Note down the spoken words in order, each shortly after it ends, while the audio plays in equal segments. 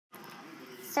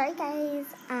Sorry guys,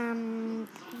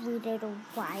 waited a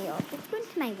while. Just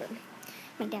went to my room.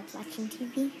 My dad's watching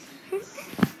TV.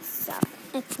 So,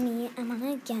 it's me,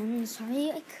 Emma again. Sorry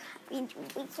I couldn't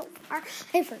wait so far.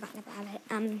 I forgot about it.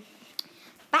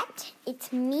 But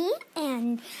it's me,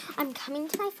 and I'm coming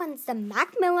to my friends, the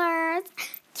Mac Millers.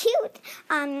 Cute.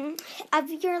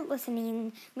 If you're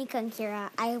listening, Mika and Kira,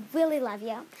 I really love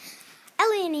you.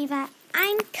 Ellie and Eva,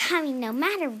 I'm coming no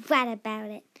matter what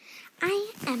about it.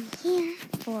 I am here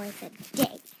for the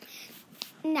day.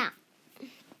 Now,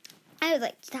 I would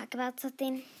like to talk about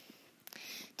something.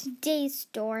 Today's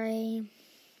story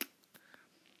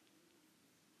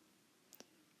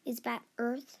is about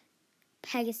Earth,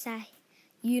 Pegasus,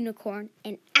 Unicorn,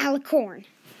 and Alcorn.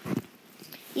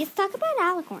 Let's talk about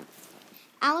Alcorns.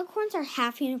 Alcorns are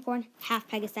half unicorn, half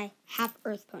Pegasus, half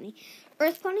earth pony.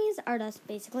 Earth ponies are just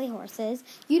basically horses.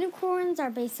 Unicorns are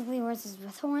basically horses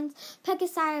with horns.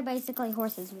 Pegasus are basically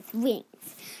horses with wings.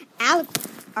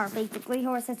 Alcorns are basically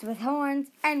horses with horns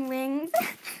and wings.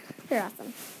 They're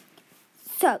awesome.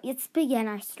 So, let's begin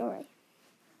our story.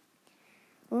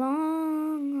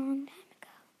 Long time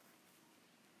ago.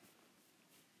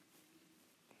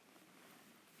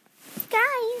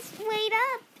 Guys, wait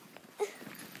up.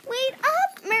 Wait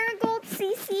up, Marigold,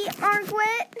 Cece,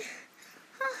 Margaret.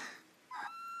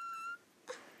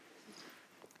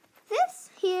 This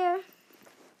here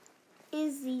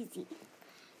is Zizi.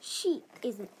 She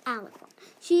is an Alcorn.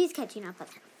 She's catching up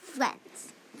with her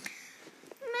friends.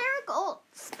 Marigold,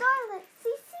 Scarlet,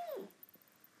 Cece.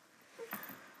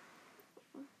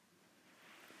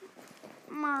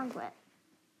 Margaret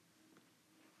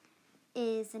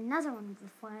is another one of the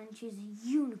friends. She's a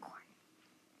unicorn.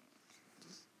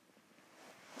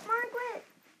 Margaret,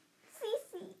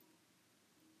 Cece,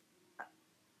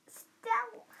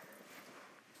 Stella.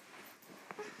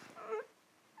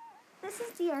 This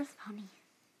is the Earth Pony.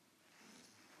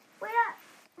 Wait up,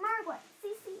 Margaret,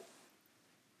 Cece.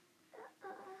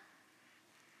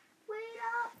 Wait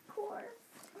up, of course.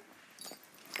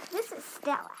 This is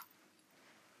Stella.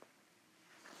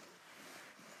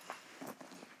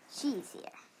 She's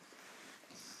here.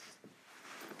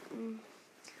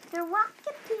 They're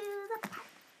walking to the park.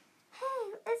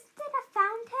 Hey, is it a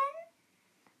fountain?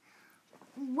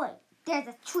 Wait, there's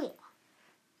a tree.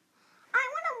 I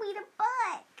want to read a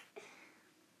book.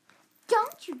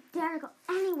 Don't you dare go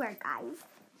anywhere, guys.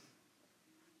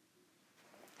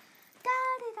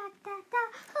 Da-da-da-da-da.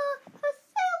 Oh, a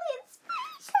alien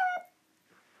spaceship.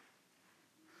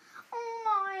 Oh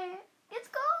my, let's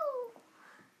go.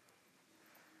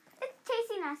 It's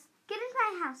chasing us. Get into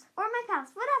my house or my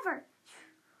palace, whatever.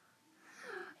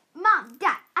 Mom,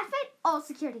 Dad, I fight all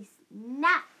securities.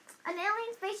 Now, an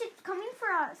alien spaceship's coming for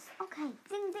us. Okay,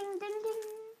 ding, ding, ding, ding.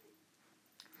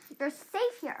 You're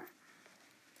safe here.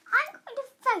 I'm going to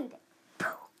fight it.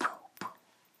 Pooh, pooh, pooh.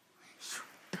 Shoo,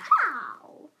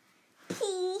 pow.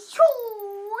 Pee, shoo.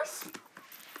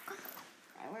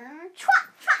 Chwap,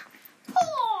 chwap.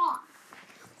 Paw.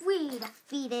 We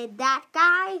defeated that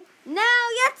guy. Now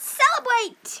let's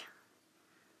celebrate.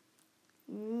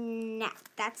 Now,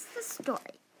 that's the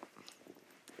story.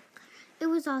 It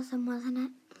was awesome, wasn't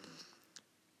it?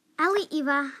 Ellie,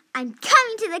 Eva, I'm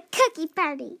coming to the cookie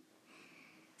party.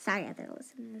 Sorry, other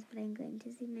listeners, but I'm going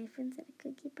to see my friends at a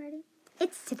cookie party.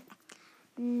 It's today.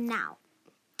 Now,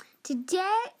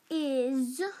 today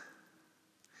is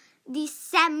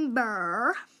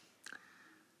December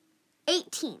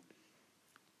 18th.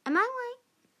 Am I right?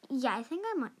 Yeah, I think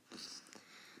I'm right.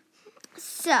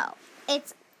 So,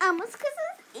 it's almost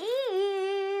Christmas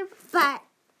Eve, but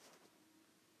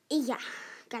yeah,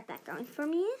 got that going for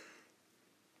me.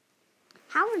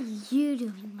 How are you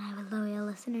doing, my loyal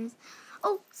listeners?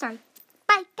 Oh, sorry.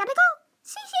 Bye. Gotta go.